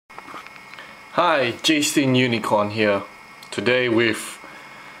Hi, Jason Unicorn here. Today with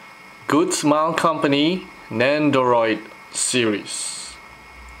Good Smile Company Nendoroid series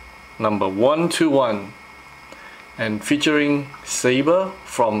number 121 and featuring Saber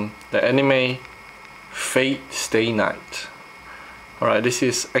from the anime Fate Stay Night. Alright, this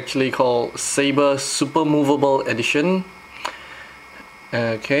is actually called Saber Super Movable Edition.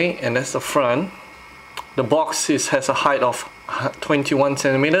 Okay, and that's the front. The box has a height of 21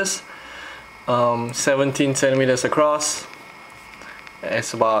 centimeters. 17 centimeters across.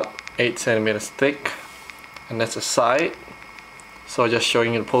 It's about 8 centimeters thick, and that's the side. So just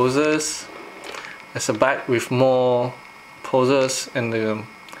showing you the poses. There's a back with more poses and the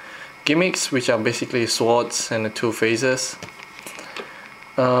gimmicks, which are basically swords and the two phases.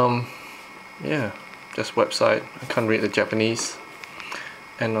 Yeah, just website. I can't read the Japanese.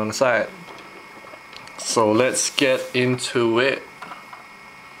 And on the side. So let's get into it.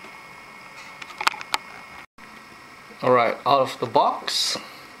 Alright, out of the box.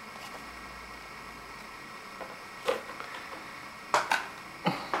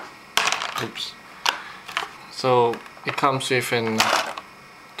 Oops. So it comes with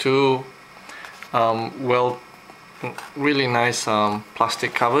two really nice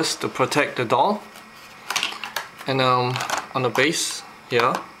plastic covers to protect the doll. And on the base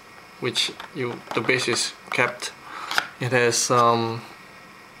here, which the base is kept, it has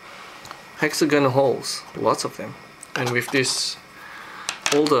hexagon holes, lots of them. And with this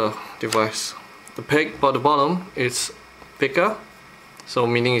older device, the peg at the bottom is bigger, so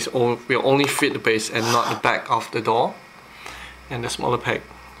meaning will only fit the base and not the back of the doll, and the smaller peg.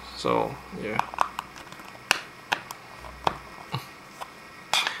 So yeah,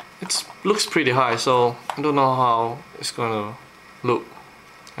 it looks pretty high, so I don't know how it's gonna look.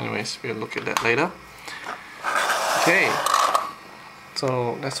 Anyways, we'll look at that later. Okay,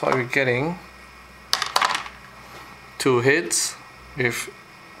 so that's what we're getting. Two heads with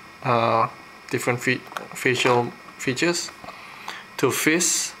different facial features. Two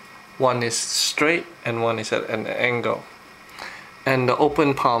fists, one is straight and one is at an angle. And the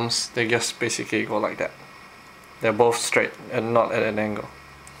open palms, they just basically go like that. They're both straight and not at an angle.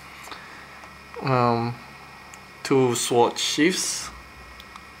 Two sword sheaths,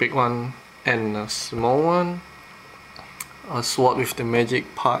 big one and a small one. A sword with the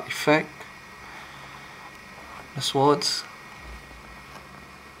magic part effect. The swords,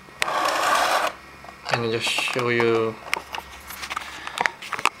 and I'll just show you.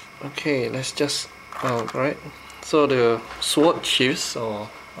 Okay, let's just right. So the sword sheaths, or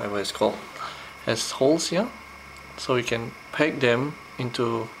whatever it's called, has holes here, so we can peg them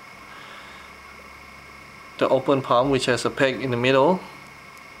into the open palm, which has a peg in the middle,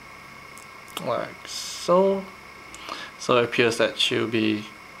 like so. So it appears that she'll be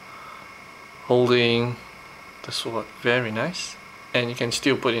holding the sword. Very nice. And you can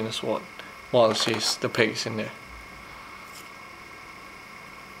still put in the sword while the peg is in there.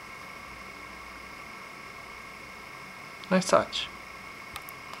 Nice touch.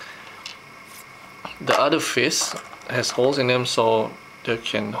 The other fist has holes in them, so they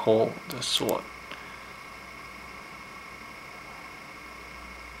can hold the sword.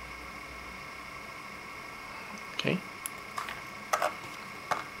 Okay.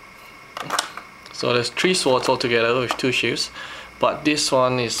 So there's three swords altogether with two sheaths, but this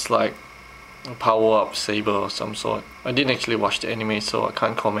one is like a power-up saber or some sort. I didn't actually watch the anime, so I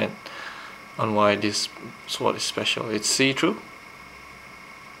can't comment on why this sword is special. It's see-through.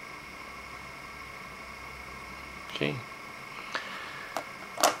 Okay.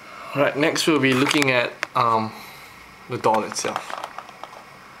 Alright, next we'll be looking at the doll itself.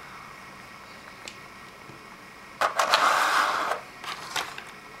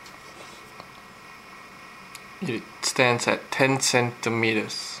 It stands at 10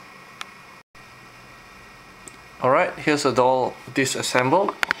 centimeters. Alright, here's a doll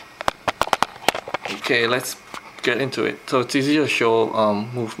disassembled. Okay, let's get into it. So it's easy to show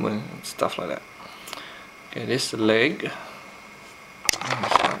movement and stuff like that. Okay, this is the leg.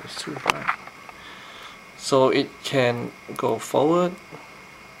 Oh, it's too bright. So it can go forward,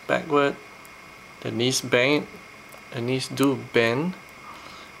 backward. The knees bend. The knees do bend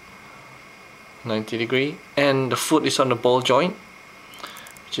 90 degree, and the foot is on the ball joint,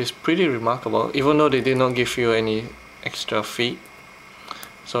 which is pretty remarkable, even though they did not give you any extra feet.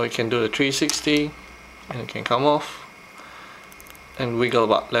 So it can do the 360, and it can come off and wiggle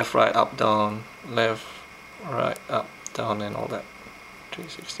about left, right, up, down, left, right, up, down, and all that.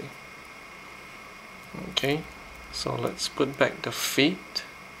 360. Okay, so let's put back the feet.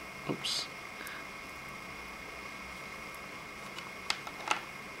 Oops.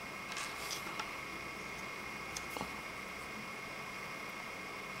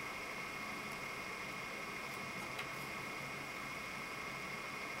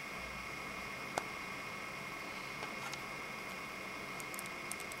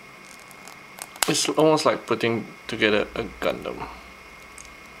 It's almost like putting together a Gundam.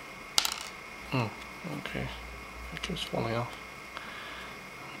 Okay, it keeps falling off.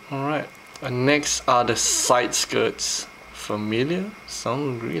 Alright, and next are the side skirts. Familiar?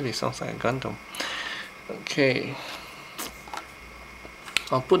 Really sounds like a Gundam. Okay,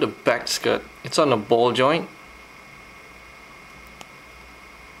 I'll put the back skirt. It's on a ball joint.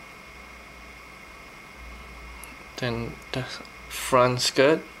 Then the front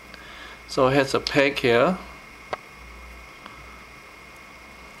skirt. So it has a peg here.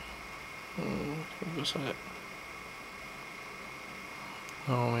 It goes like that.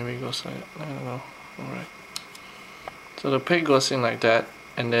 Oh, maybe it goes like that. I don't know. Alright. So the peg goes in like that,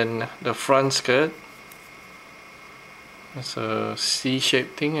 and then the front skirt. It's a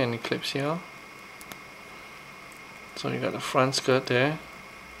C-shaped thing and it clips here. So you got the front skirt there,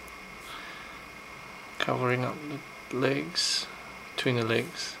 covering up the legs, between the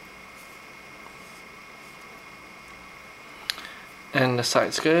legs. And the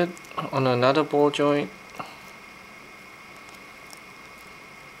side skirt on another ball joint.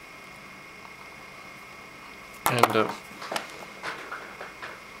 And the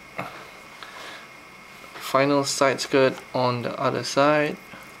final side skirt on the other side.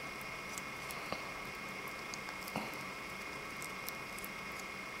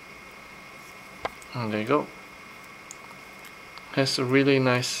 And there you go. Has a really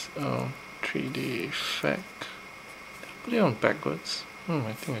nice 3D effect. Put it on backwards.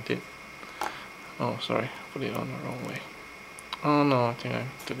 I think I did. Oh, sorry, put it on the wrong way. Oh no, I think I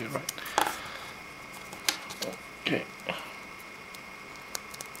did it right. Okay.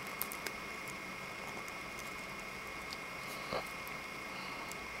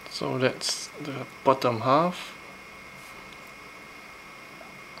 So that's the bottom half.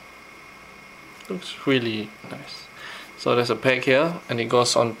 Looks really nice. So there's a peg here, and it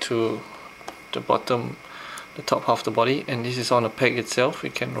goes onto the bottom, the top half of the body, and this is on the peg itself.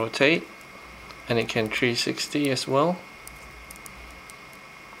 It can rotate, and it can 360 as well.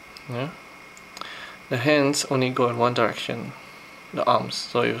 Yeah. The hands only go in one direction, the arms,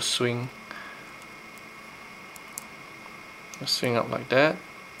 so you swing up like that.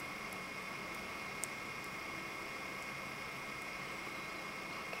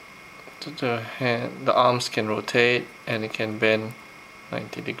 The arms can rotate and it can bend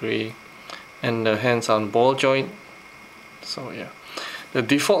 90 degree, and the hands are on ball joint. So yeah, the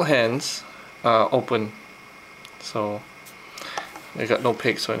default hands are open, so they got no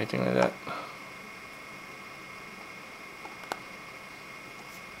pegs or anything like that.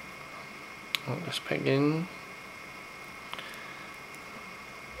 Let's peg in.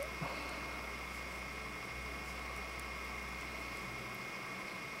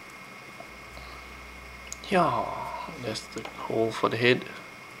 Yeah, that's the hole for the head.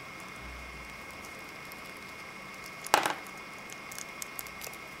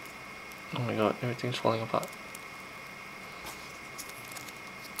 Oh my god, everything's falling apart.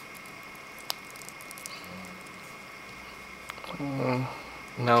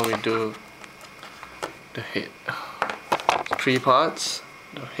 Now we do the head. 3 parts: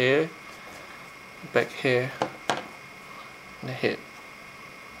 the hair, back hair, and the head.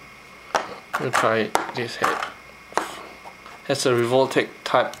 We'll try this head. Has a Revoltech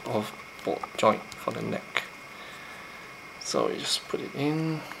type of bolt joint for the neck. So you just put it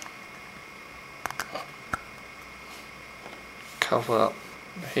in, cover up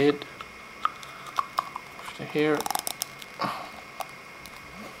the head with the hair.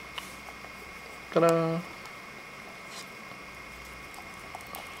 Ta-da!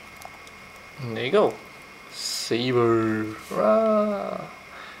 And there you go. Saber! Rah!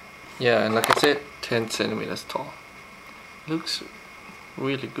 Yeah, and like I said, 10 centimeters tall. Looks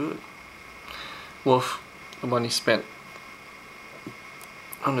really good. Worth the money spent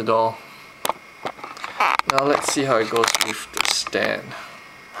on the doll. Now let's see how it goes with the stand.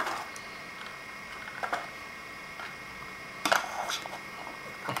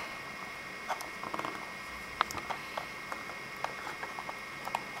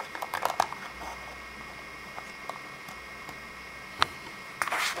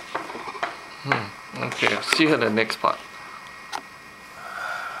 Okay, I'll see you in the next part.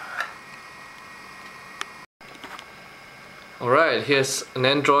 Alright, here's an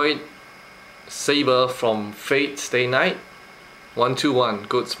Nendoroid Saber from Fate Stay Night 121,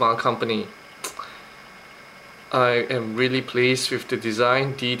 Good Smile Company. I am really pleased with the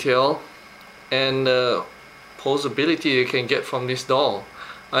design, detail, and posability you can get from this doll.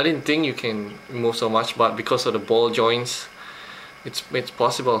 I didn't think you can move so much, but because of the ball joints, it's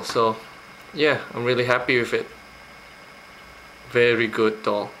possible. So yeah, I'm really happy with it. Very good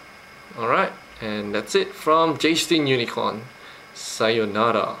doll. Alright, And that's it from Justin Unicorn.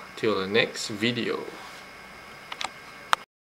 Sayonara till the next video.